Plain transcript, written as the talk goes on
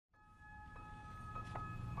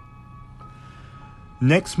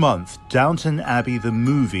Next month, Downton Abbey the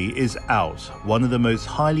movie is out, one of the most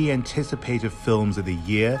highly anticipated films of the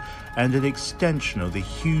year and an extension of the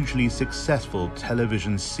hugely successful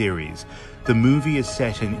television series. The movie is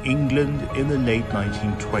set in England in the late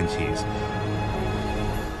 1920s.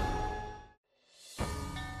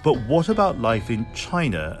 But what about life in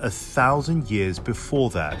China 1,000 years before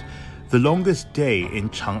that? The Longest Day in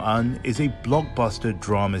Chang'an is a blockbuster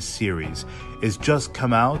drama series. It's just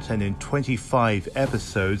come out and in 25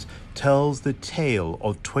 episodes tells the tale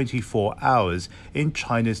of 24 hours in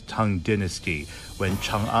China's Tang Dynasty, when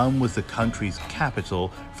Chang'an was the country's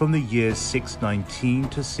capital from the years 619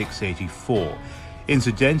 to 684.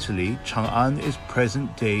 Incidentally, Chang'an is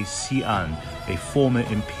present-day Xi'an, a former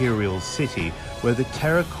imperial city where the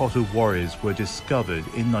terracotta warriors were discovered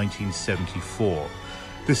in 1974.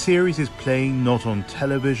 The series is playing not on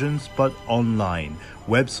televisions but online.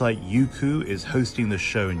 Website Youku is hosting the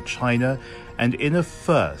show in China, and in a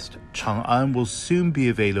first, Chang'an will soon be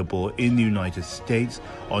available in the United States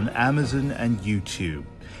on Amazon and YouTube.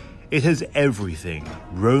 It has everything: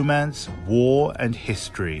 romance, war, and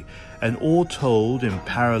history, and all told in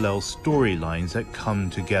parallel storylines that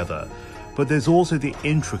come together. But there's also the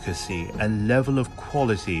intricacy and level of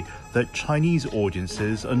quality that Chinese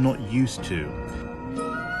audiences are not used to.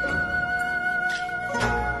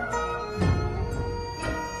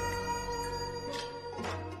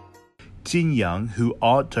 Jin Yang, who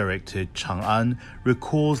art directed Chang'an,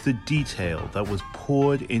 recalls the detail that was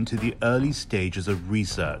poured into the early stages of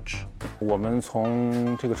research. 我们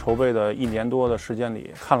从这个筹备的1年多的时间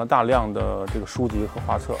里，看了大量的这个书籍和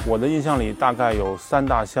画册。我的印象里，大概有3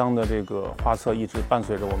大箱的这个画册一直伴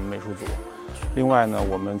随着我们美术组。另外呢，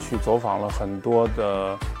我们去走访了很多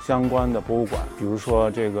的相关的博物馆，比如说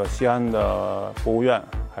这个西安的博物院，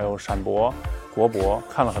还有陕博、国博，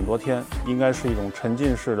看了很多天，应该是一种沉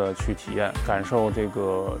浸式的去体验，感受这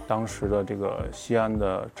个当时的这个西安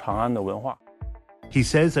的长安的文化。 He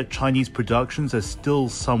says that Chinese productions are still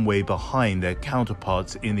some way behind their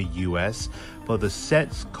counterparts in the US, but the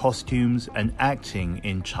sets, costumes, and acting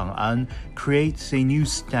in Chang'an creates a new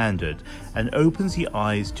standard and opens the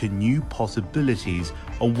eyes to new possibilities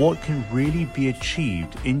of what can really be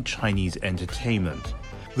achieved in Chinese entertainment.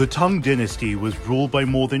 The Tang Dynasty was ruled by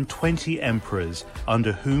more than 20 emperors,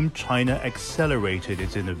 under whom China accelerated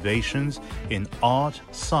its innovations in art,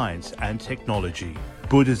 science, and technology.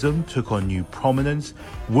 Buddhism took on new prominence,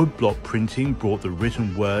 woodblock printing brought the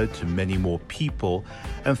written word to many more people,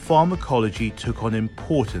 and pharmacology took on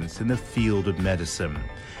importance in the field of medicine.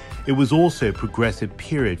 It was also a progressive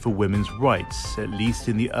period for women's rights, at least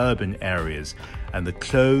in the urban areas, and the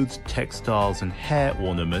clothes, textiles, and hair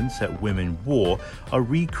ornaments that women wore are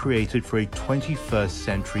recreated for a 21st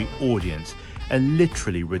century audience and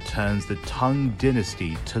literally returns the Tang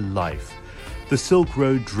Dynasty to life. The Silk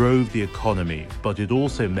Road drove the economy, but it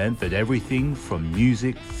also meant that everything from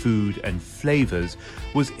music, food, and flavors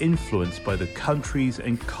was influenced by the countries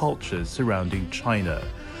and cultures surrounding China.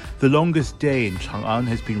 The Longest Day in Chang'an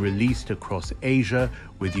has been released across Asia,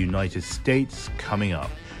 with the United States coming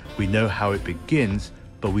up. We know how it begins,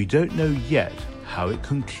 but we don't know yet how it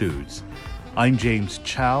concludes. I'm James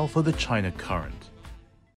Chow for the China Current.